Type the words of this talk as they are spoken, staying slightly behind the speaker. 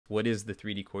What is the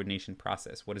 3D coordination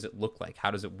process? What does it look like? How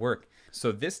does it work?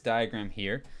 So this diagram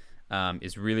here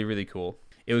is really, really cool.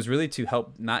 It was really to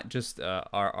help not just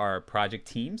our project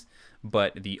teams,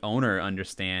 but the owner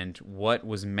understand what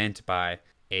was meant by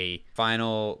a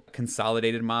final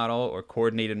consolidated model or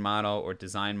coordinated model or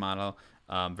design model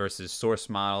versus source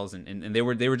models. And they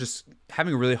were just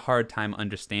having a really hard time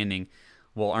understanding,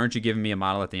 well, aren't you giving me a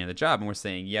model at the end of the job? And we're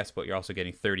saying, yes, but you're also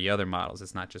getting 30 other models.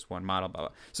 It's not just one model, blah,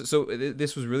 blah. So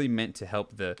this was really meant to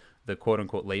help the quote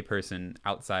unquote layperson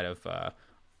outside of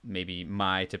maybe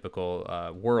my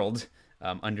typical world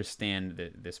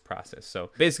understand this process.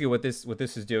 So basically what this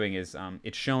is doing is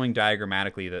it's showing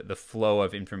diagrammatically the flow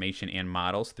of information and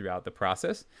models throughout the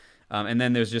process. And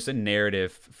then there's just a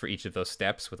narrative for each of those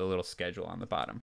steps with a little schedule on the bottom.